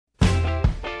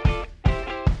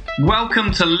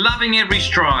Welcome to Loving Every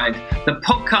Stride, the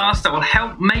podcast that will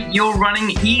help make your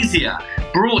running easier.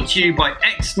 Brought to you by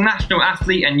ex-national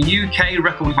athlete and UK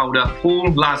record holder Paul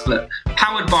Laslett,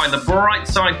 powered by the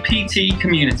Brightside PT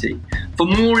community. For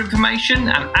more information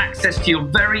and access to your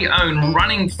very own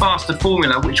Running Faster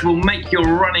formula, which will make your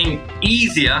running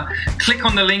easier, click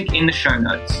on the link in the show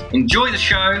notes. Enjoy the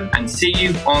show and see you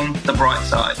on the bright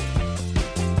side.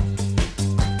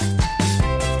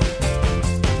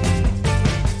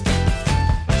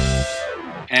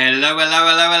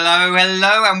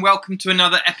 Hello, and welcome to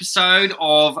another episode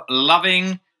of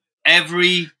Loving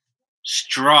Every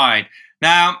Stride.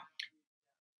 Now,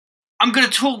 I'm going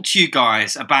to talk to you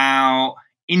guys about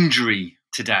injury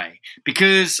today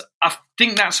because I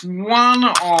think that's one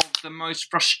of the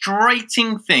most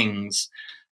frustrating things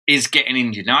is getting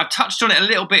injured. Now, I touched on it a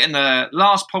little bit in the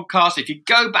last podcast. If you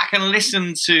go back and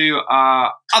listen to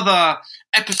other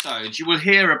episodes, you will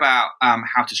hear about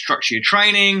how to structure your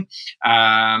training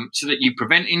so that you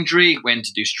prevent injury, when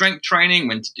to do strength training,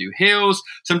 when to do hills.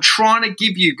 So I'm trying to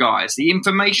give you guys the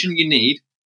information you need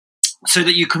so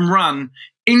that you can run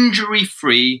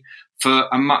injury-free for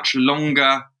a much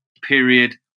longer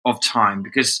period of time.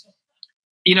 Because,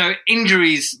 you know,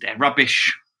 injuries, they're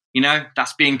rubbish. You know,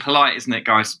 that's being polite, isn't it,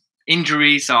 guys?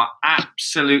 Injuries are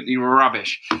absolutely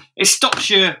rubbish. It stops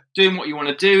you doing what you want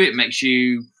to do. It makes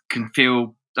you can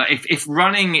feel that if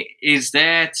running is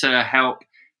there to help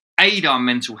aid our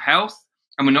mental health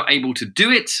and we're not able to do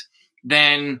it,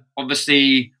 then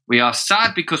obviously we are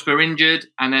sad because we're injured,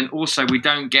 and then also we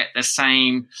don't get the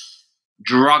same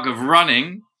drug of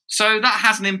running. So that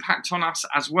has an impact on us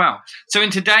as well. So in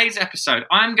today's episode,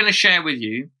 I'm going to share with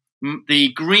you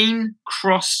the Green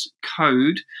Cross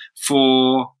code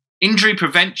for injury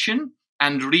prevention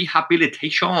and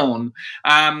rehabilitation.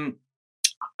 I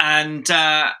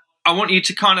want you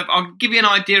to I'll give you an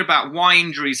idea about why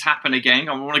injuries happen again.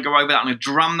 I want to go over that. I'm going to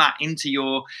drum that into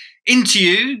you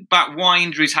about why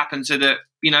injuries happen so that,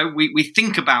 you know, we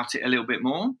think about it a little bit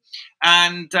more.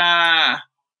 And I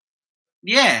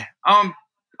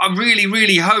really,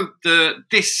 really hope that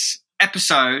this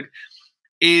episode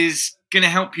is going to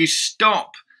help you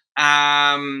stop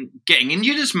getting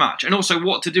injured as much, and also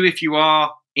what to do if you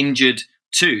are injured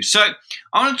too. So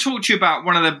I want to talk to you about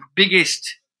one of the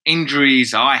biggest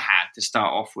injuries I had to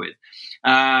start off with.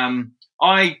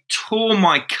 I tore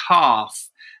my calf.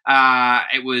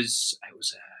 It was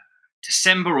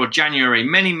December or January,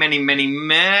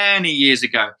 many years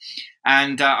ago,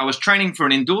 and I was training for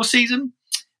an indoor season,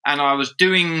 and I was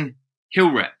doing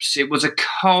hill reps. It was a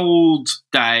cold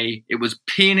day. It was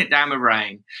peeing it down with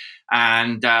rain,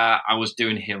 and I was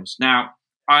doing hills. Now,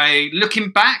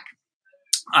 looking back,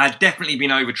 I had definitely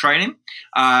been overtraining.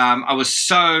 I was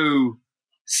so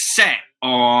set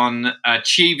on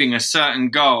achieving a certain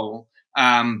goal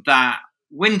that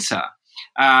winter.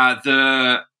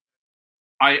 I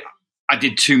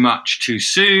did too much too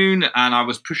soon, and I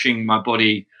was pushing my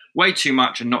body way too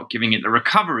much and not giving it the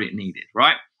recovery it needed,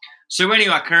 right? So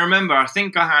anyway, I can remember, I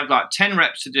think I had like 10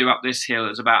 reps to do up this hill.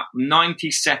 It was about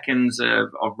 90 seconds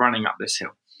of running up this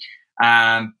hill.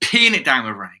 Peeing it down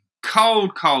with rain.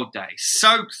 Cold day.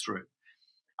 Soaked through.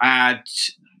 I had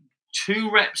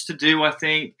 2 reps to do, I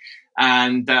think.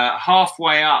 And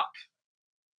halfway up,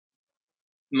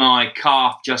 my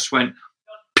calf just went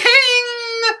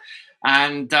ping!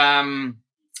 And I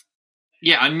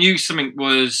knew something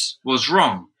was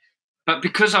wrong. But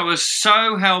because I was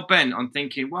so hell-bent on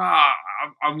thinking, wow,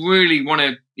 I really want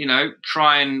to, you know,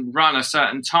 try and run a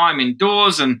certain time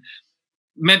indoors, and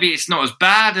maybe it's not as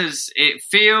bad as it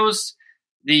feels,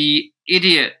 the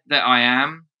idiot that I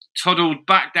am limped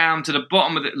back down to the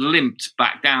bottom of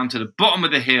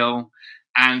the hill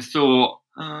and thought,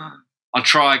 I'll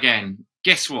try again.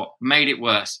 Guess what? Made it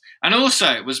worse. And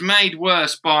also it was made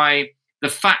worse by the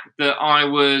fact that I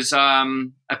was a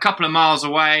couple of miles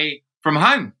away from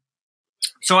home.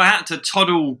 So I had to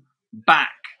toddle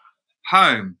back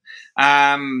home.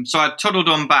 So I toddled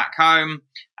on back home,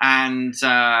 and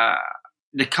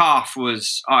the calf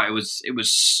was, it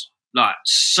was like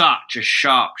such a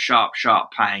sharp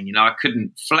pain. You know, I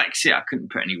couldn't flex it. I couldn't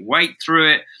put any weight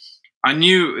through it. I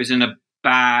knew it was in a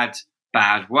bad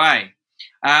way.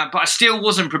 But I still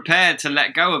wasn't prepared to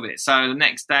let go of it. So the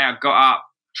next day I got up,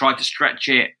 tried to stretch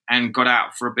it, and got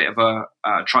out for a bit of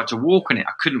tried to walk on it.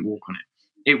 I couldn't walk on it.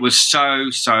 It was so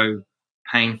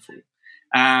painful.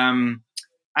 Eventually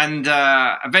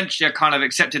I kind of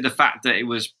accepted the fact that it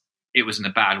was in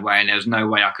a bad way and there was no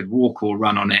way I could walk or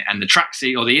run on it. And the track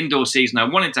seat or the indoor season I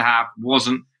wanted to have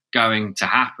wasn't going to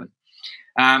happen.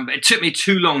 But it took me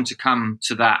too long to come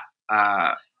to that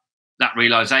that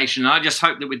realization. And I just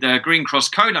hope that with the Green Cross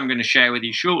code I'm going to share with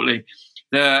you shortly,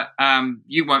 that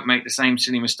you won't make the same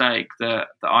silly mistake that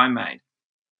I made.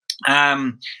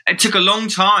 It took a long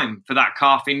time for that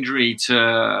calf injury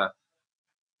to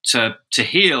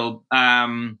heal.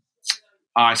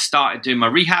 I started doing my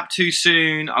rehab too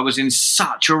soon. I was in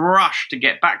such a rush to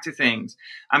get back to things.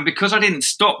 And because I didn't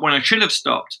stop when I should have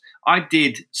stopped, I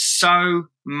did so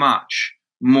much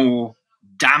more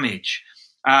damage.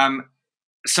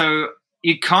 So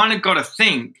you kind of got to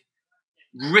think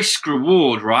risk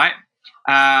reward, right?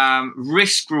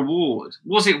 Risk reward.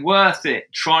 Was it worth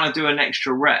it trying to do an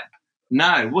extra rep?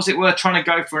 No. Was it worth trying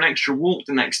to go for an extra walk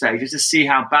the next day just to see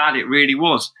how bad it really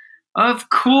was? Of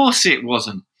course it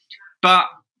wasn't. But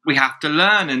we have to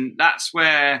learn, and that's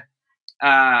where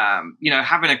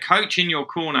having a coach in your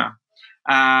corner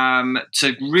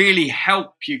to really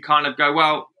help you kind of go,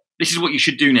 well, this is what you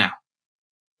should do now.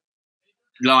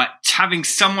 Like having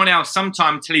someone else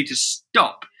sometime tell you to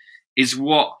stop is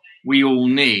what we all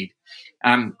need.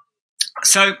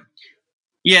 So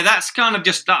that's kind of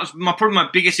that was probably my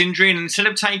biggest injury. And instead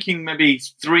of taking maybe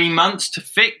 3 months to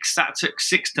fix, that took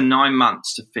 6 to 9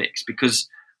 months to fix because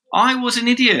I was an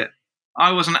idiot.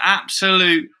 I was an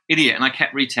absolute idiot, and I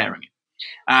kept re-tearing it.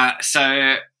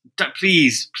 So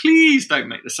please don't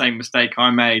make the same mistake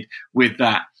I made with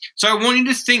that. So I want you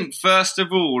to think, first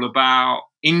of all, about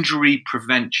injury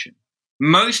prevention.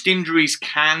 Most injuries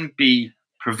can be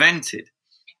prevented.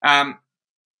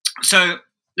 So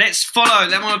let's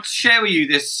follow. I want to share with you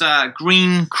this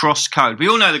Green Cross code. We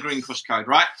all know the Green Cross code,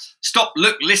 right? Stop,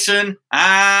 look, listen,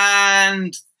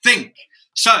 and think.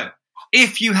 So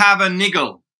if you have a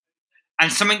niggle,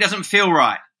 and something doesn't feel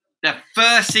right, the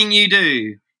first thing you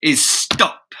do is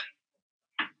stop.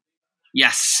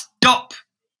 Stop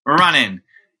running.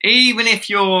 Even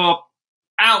if you're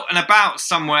out and about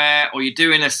somewhere, or you're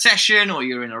doing a session, or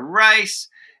you're in a race,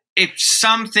 if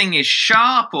something is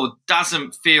sharp or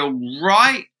doesn't feel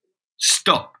right,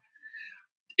 stop.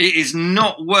 It is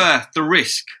not worth the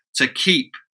risk to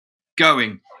keep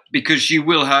going because you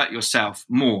will hurt yourself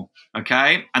more,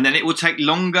 okay? And then it will take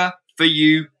longer for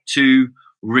you to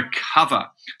recover.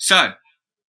 So,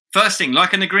 first thing,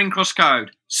 like in the Green Cross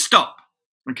code, stop.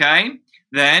 Okay?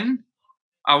 Then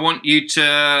I want you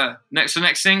to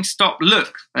next thing, stop,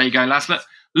 look. There you go, lads.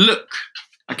 Look.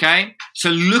 Okay? So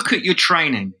look at your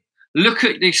training. Look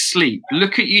at your sleep.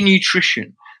 Look at your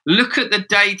nutrition. Look at the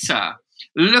data.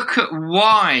 Look at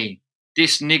why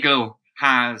this niggle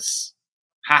has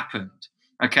happened.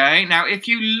 Okay? Now, if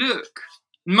you look,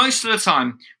 most of the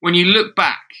time, when you look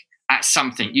back at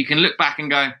something, you can look back and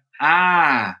go,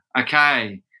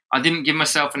 okay, I didn't give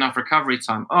myself enough recovery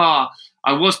time. I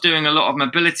was doing a lot of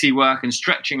mobility work and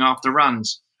stretching after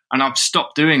runs, and I've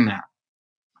stopped doing that.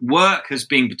 Work has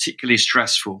been particularly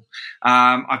stressful.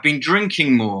 I've been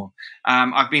drinking more.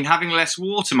 I've been having less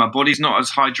water. My body's not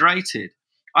as hydrated.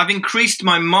 I've increased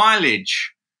my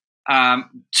mileage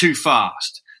too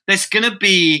fast. There's going to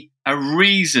be a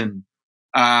reason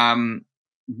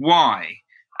why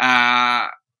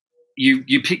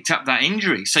you picked up that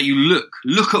injury. So you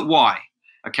look at why.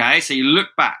 Okay, so you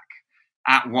look back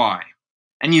at why,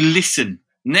 and you listen.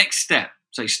 Next step.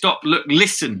 So you stop, look,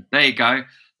 listen. There you go.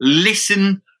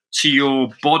 Listen to your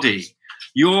body.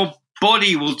 Your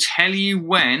body will tell you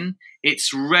when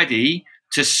it's ready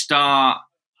to start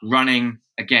running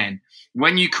again.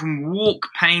 When you can walk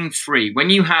pain-free. When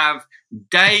you have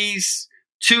days,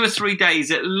 2 or 3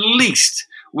 days at least,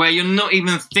 where you're not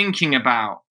even thinking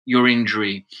about your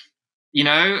injury.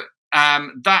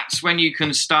 That's when you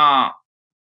can start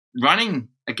running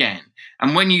again.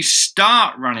 And when you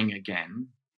start running again,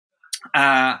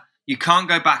 you can't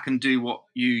go back and do what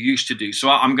you used to do. So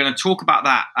I'm going to talk about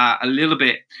that a little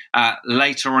bit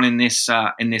later on in this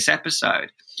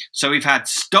episode. So we've had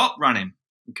stop running.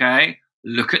 Okay,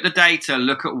 look at the data.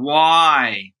 Look at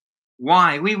why.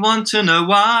 Why? We want to know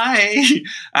why.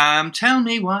 Tell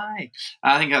me why.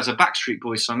 I think that was a Backstreet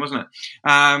Boys song, wasn't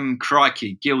it?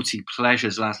 Crikey, guilty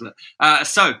pleasures, Laszlo.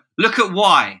 So look at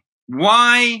why.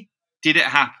 Why did it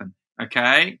happen?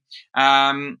 Okay.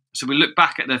 So we look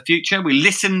back at the future. We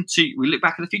look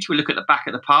back at the future. We look at the back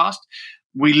at the past.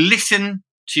 We listen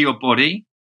to your body,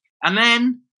 and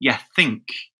then you think,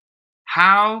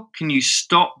 how can you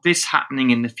stop this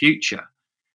happening in the future?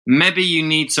 Maybe you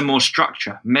need some more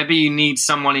structure. Maybe you need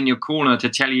someone in your corner to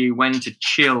tell you when to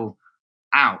chill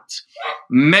out.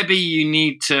 Maybe you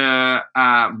need to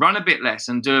run a bit less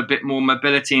and do a bit more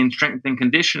mobility and strength and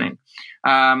conditioning.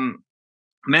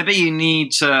 Maybe you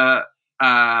need to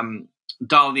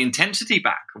dial the intensity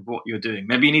back of what you're doing.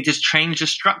 Maybe you need to change the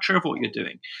structure of what you're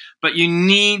doing. But you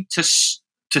need to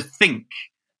think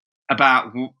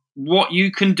about what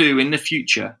you can do in the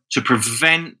future to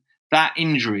prevent that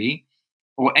injury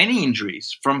or any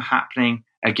injuries from happening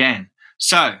again.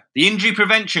 So, the injury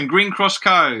prevention Green Cross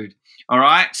Code. All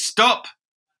right, stop,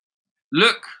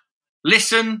 look,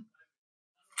 listen,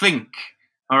 think.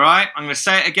 All right, I'm going to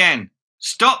say it again.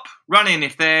 Stop running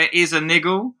if there is a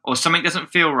niggle or something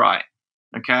doesn't feel right.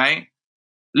 Okay,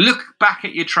 look back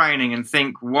at your training and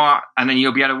think what, and then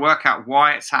you'll be able to work out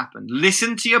why it's happened.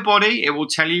 Listen to your body; it will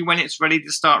tell you when it's ready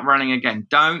to start running again.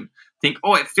 Don't think,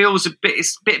 oh, it feels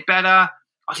it's a bit better.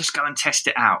 I'll just go and test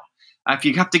it out. If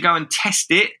you have to go and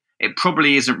test it, it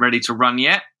probably isn't ready to run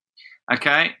yet.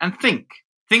 Okay, and think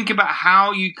about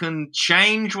how you can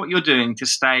change what you're doing to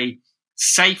stay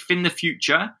safe in the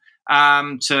future.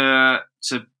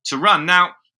 To run.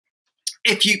 Now,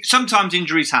 if you sometimes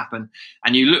injuries happen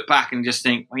and you look back and just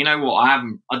think, well, you know what,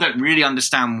 I don't really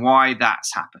understand why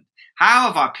that's happened. How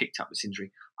have I picked up this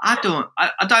injury? I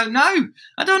don't know.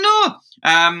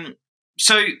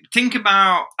 So think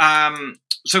about.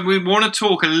 So we want to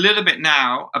talk a little bit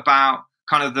now about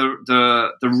kind of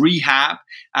the rehab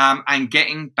and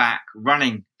getting back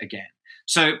running again.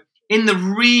 So in the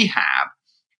rehab,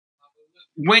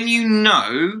 when you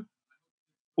know,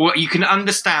 or you can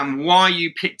understand why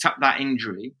you picked up that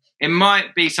injury, it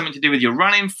might be something to do with your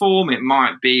running form. It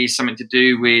might be something to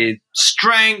do with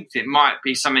strength. It might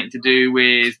be something to do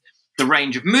with the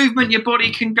range of movement your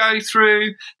body can go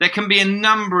through. There can be a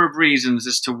number of reasons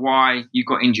as to why you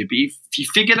got injured. But if you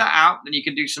figure that out, then you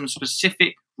can do some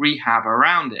specific rehab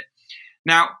around it.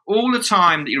 Now, all the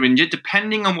time that you're injured,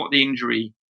 depending on what the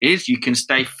injury is, you can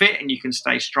stay fit and you can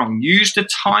stay strong. Use the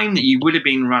time that you would have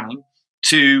been running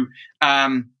to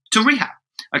rehab,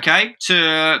 okay?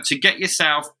 To get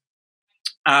yourself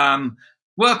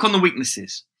work on the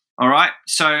weaknesses, all right?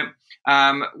 So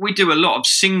we do a lot of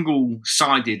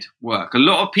single-sided work. A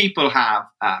lot of people have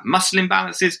muscle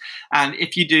imbalances, and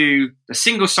if you do the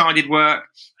single-sided work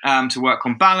to work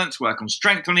on balance, work on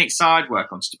strength on each side,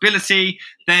 work on stability,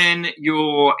 then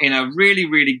you're in a really,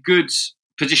 really good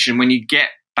position when you get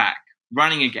back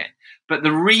running again. But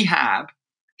the rehab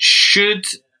should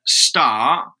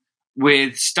start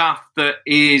with stuff that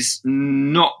is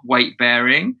not weight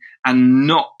bearing and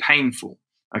not painful.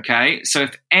 Okay, so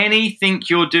if anything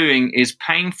you're doing is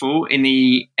painful in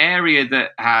the area that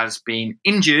has been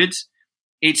injured,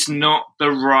 it's not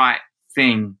the right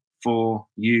thing for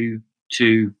you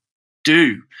to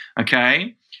do.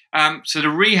 Okay, so the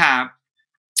rehab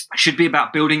should be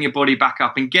about building your body back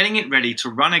up and getting it ready to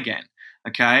run again.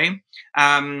 Okay,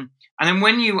 and then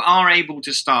when you are able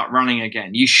to start running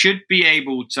again, you should be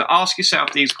able to ask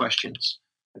yourself these questions.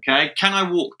 Okay, can I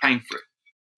walk pain-free?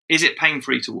 Is it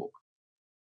pain-free to walk?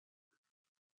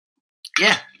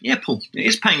 Yeah, Paul, it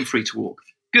is pain-free to walk.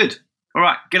 Good. All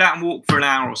right, get out and walk for an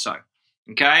hour or so.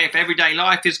 Okay, if everyday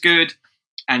life is good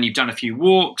and you've done a few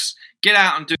walks, get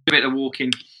out and do a bit of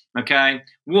walking. Okay,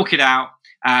 walk it out.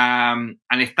 And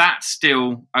if that's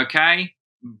still okay,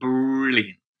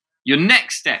 brilliant. Your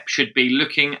next step should be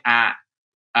looking at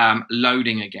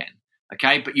loading again.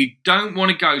 Okay, but you don't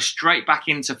want to go straight back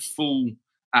into full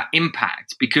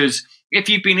impact, because if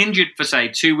you've been injured for, say,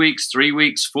 2 weeks, 3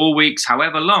 weeks, 4 weeks,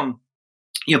 however long,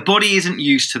 your body isn't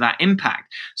used to that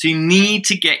impact. So you need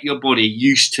to get your body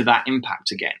used to that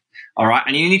impact again. All right.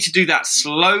 And you need to do that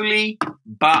slowly,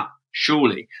 but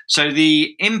surely. So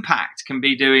the impact can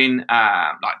be doing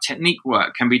like technique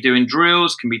work, can be doing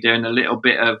drills, can be doing a little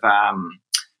bit of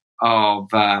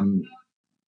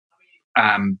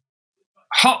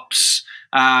hops.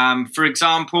 For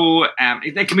example,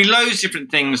 there can be loads of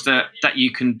different things that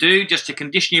you can do just to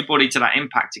condition your body to that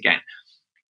impact again.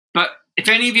 But if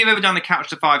any of you have ever done the Couch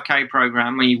to 5K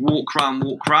program where you walk,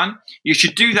 run, you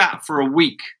should do that for a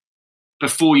week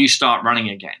before you start running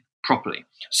again properly.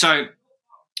 So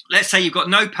let's say you've got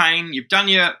no pain, you've done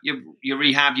your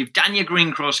rehab, you've done your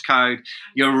Green Cross Code,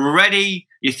 you're ready,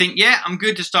 you think, yeah, I'm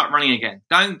good to start running again.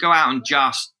 Don't go out and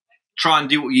just try and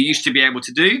do what you used to be able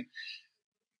to do.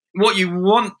 What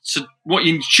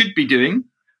you should be doing,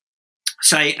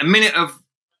 say a minute of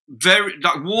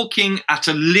walking at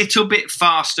a little bit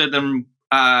faster than,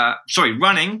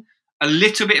 running a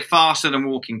little bit faster than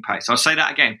walking pace. I'll say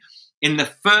that again. In the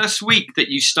first week that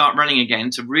you start running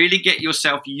again, to really get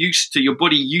yourself your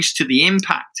body used to the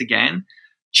impact again,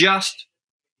 just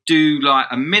do like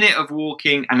a minute of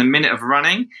walking and a minute of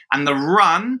running. And the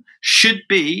run should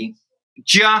be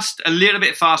just a little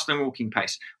bit faster than walking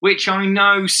pace, which I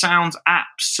know sounds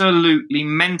absolutely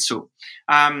mental.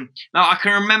 Now, I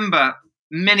can remember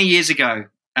many years ago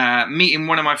meeting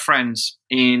one of my friends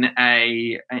in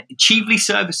a Chiefly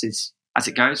Services, as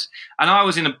it goes, and I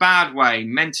was in a bad way,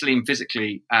 mentally and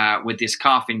physically, with this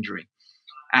calf injury.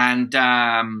 And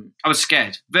I was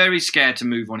scared, very scared to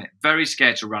move on it, very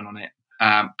scared to run on it,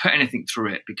 put anything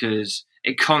through it because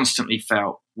it constantly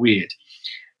felt weird.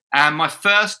 And my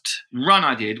first run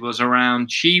I did was around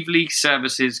Cheveley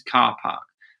Services car park.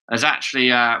 I was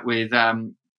actually with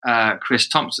Chris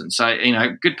Thompson. So,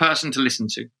 good person to listen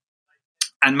to.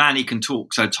 And man, he can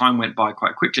talk. So time went by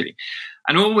quite quickly.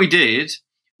 And all we did,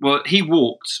 well, he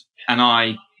walked and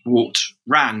I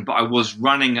ran, but I was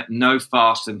running at no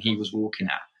faster than he was walking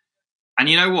at. And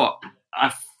you know what?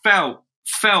 I felt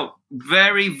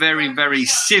very, very, very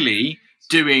silly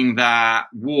doing that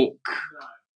walk,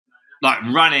 like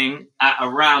running at a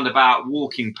roundabout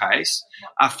walking pace.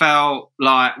 I felt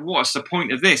like, what's the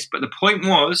point of this? But the point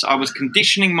was I was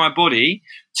conditioning my body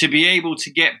to be able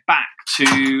to get back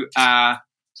to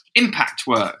impact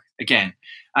work again.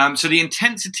 So the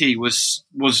intensity was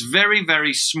very,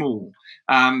 very small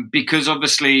because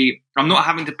obviously I'm not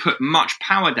having to put much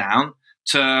power down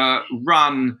to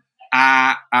run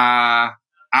at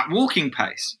walking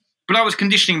pace. But I was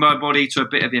conditioning my body to a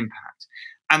bit of impact.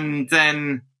 And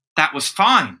then that was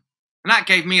fine. And that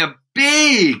gave me a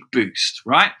big boost,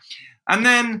 right? And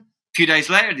then a few days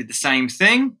later, I did the same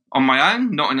thing on my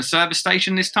own, not in a service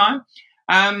station this time.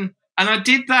 And I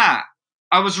did that.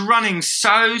 I was running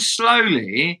so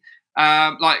slowly,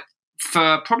 like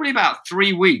for probably about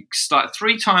 3 weeks, like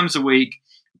 3 times a week.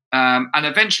 And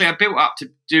eventually I built up to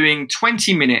doing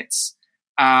 20 minutes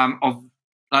of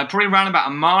like probably around about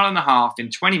 1.5 miles in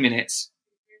 20 minutes.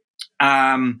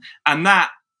 And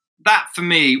that for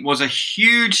me was a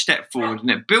huge step forward and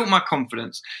it built my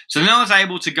confidence. So then I was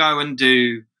able to go and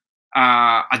do,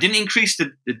 I didn't increase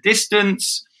the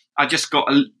distance. I just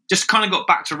kind of got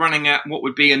back to running at what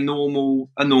would be a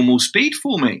normal speed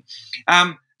for me.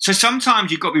 So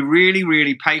sometimes you've got to be really,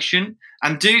 really patient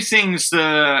and do things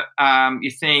that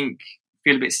you think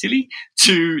feel a bit silly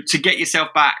to get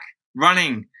yourself back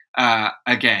running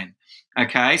again.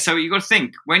 Okay, so you've got to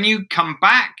think when you come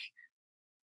back,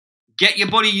 get your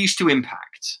body used to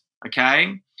impact.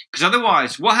 Okay, because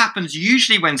otherwise, what happens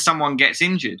usually when someone gets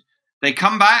injured? They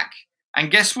come back,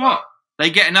 and guess what? They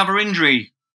get another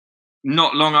injury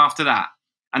not long after that.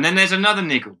 And then there's another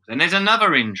niggle. Then there's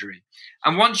another injury.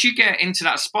 And once you get into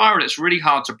that spiral, it's really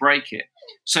hard to break it.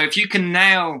 So if you can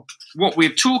nail what we're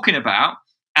talking about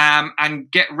and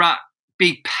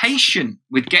be patient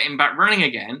with getting back running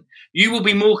again, you will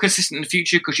be more consistent in the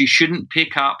future because you shouldn't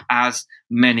pick up as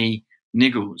many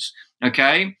niggles.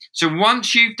 Okay? So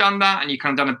once you've done that and you've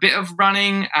kind of done a bit of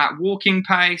running at walking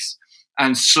pace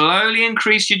and slowly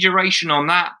increase your duration on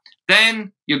that,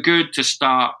 then you're good to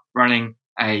start running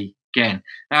again.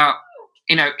 Now,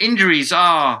 injuries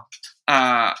are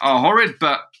horrid,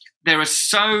 but there are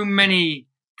so many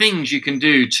things you can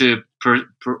do to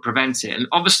prevent it. And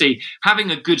obviously,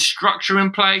 having a good structure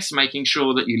in place, making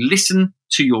sure that you listen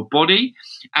to your body,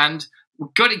 and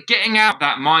getting out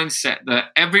that mindset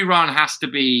that every run has to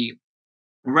be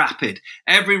rapid.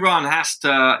 Every run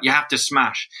you have to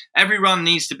smash. Every run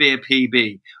needs to be a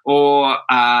PB, or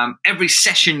every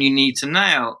session you need to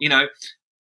nail.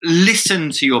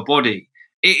 Listen to your body.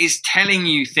 It is telling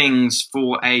you things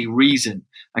for a reason.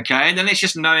 Okay. And then it's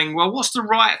just knowing, well, what's the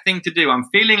right thing to do? I'm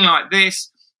feeling like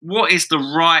this. What is the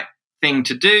right thing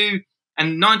to do?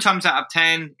 And 9 times out of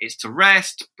 10, it's to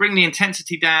rest, bring the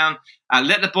intensity down,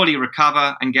 let the body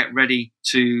recover and get ready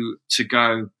to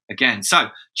go again. So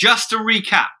just to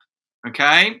recap,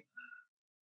 okay,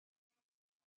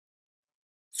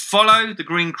 follow the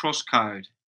Green Cross Code.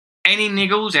 Any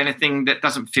niggles, anything that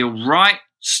doesn't feel right,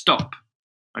 stop,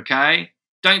 okay?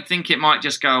 Don't think it might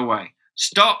just go away.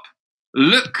 Stop,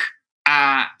 look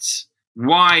at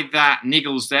why that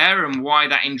niggle's there and why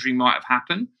that injury might have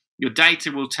happened. Your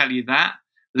data will tell you that.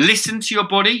 Listen to your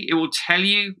body. It will tell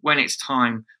you when it's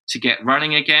time to get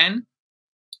running again.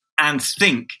 And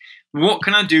think, what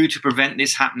can I do to prevent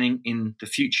this happening in the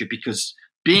future? Because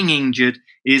being injured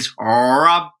is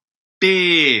rubbish.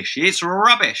 It's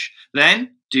rubbish.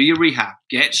 Then do your rehab.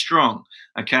 Get strong.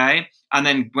 Okay? And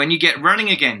then when you get running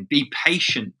again, be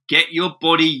patient. Get your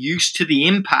body used to the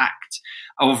impact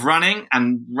of running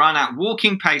and run at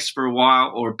walking pace for a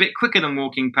while or a bit quicker than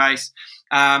walking pace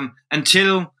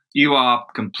until you are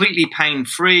completely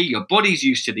pain-free, your body's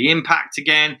used to the impact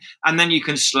again, and then you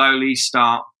can slowly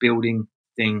start building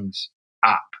things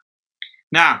up.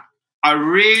 Now, I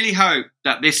really hope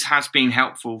that this has been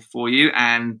helpful for you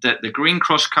and that the Green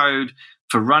Cross Code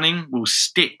for running will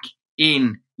stick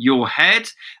in your head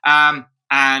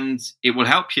and it will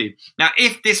help you. Now,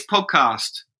 if this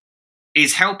podcast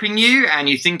is helping you and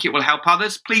you think it will help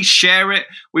others, please share it.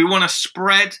 We want to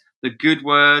spread the good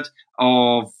word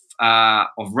of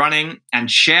running and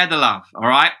share the love. All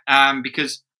right,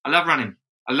 because I love running.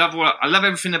 I love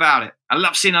everything about it. I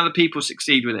love seeing other people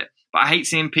succeed with it, but I hate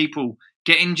seeing people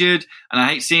get injured, and I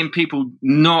hate seeing people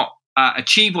not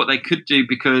achieve what they could do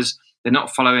because they're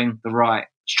not following the right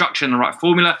structure and the right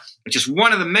formula, which is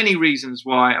one of the many reasons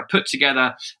why I put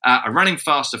together a Running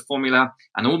Faster formula,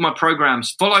 and all my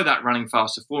programs follow that Running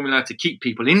Faster formula to keep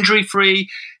people injury-free,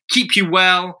 keep you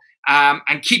well,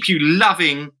 and keep you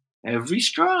loving every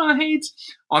stride.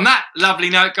 On that lovely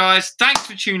note, guys, thanks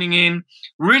for tuning in.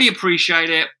 Really appreciate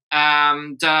it,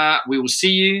 and we will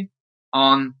see you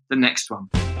on the next one.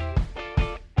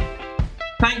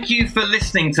 Thank you for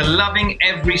listening to Loving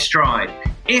Every Stride.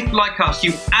 If, like us,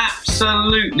 you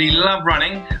absolutely love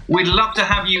running, we'd love to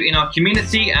have you in our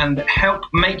community and help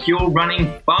make your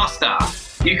running faster.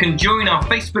 You can join our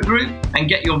Facebook group and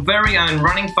get your very own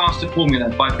Running Faster formula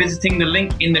by visiting the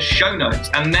link in the show notes,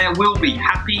 and there will be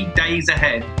happy days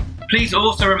ahead. Please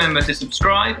also remember to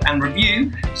subscribe and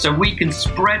review so we can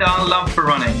spread our love for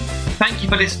running. Thank you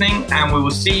for listening, and we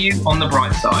will see you on the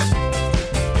bright side.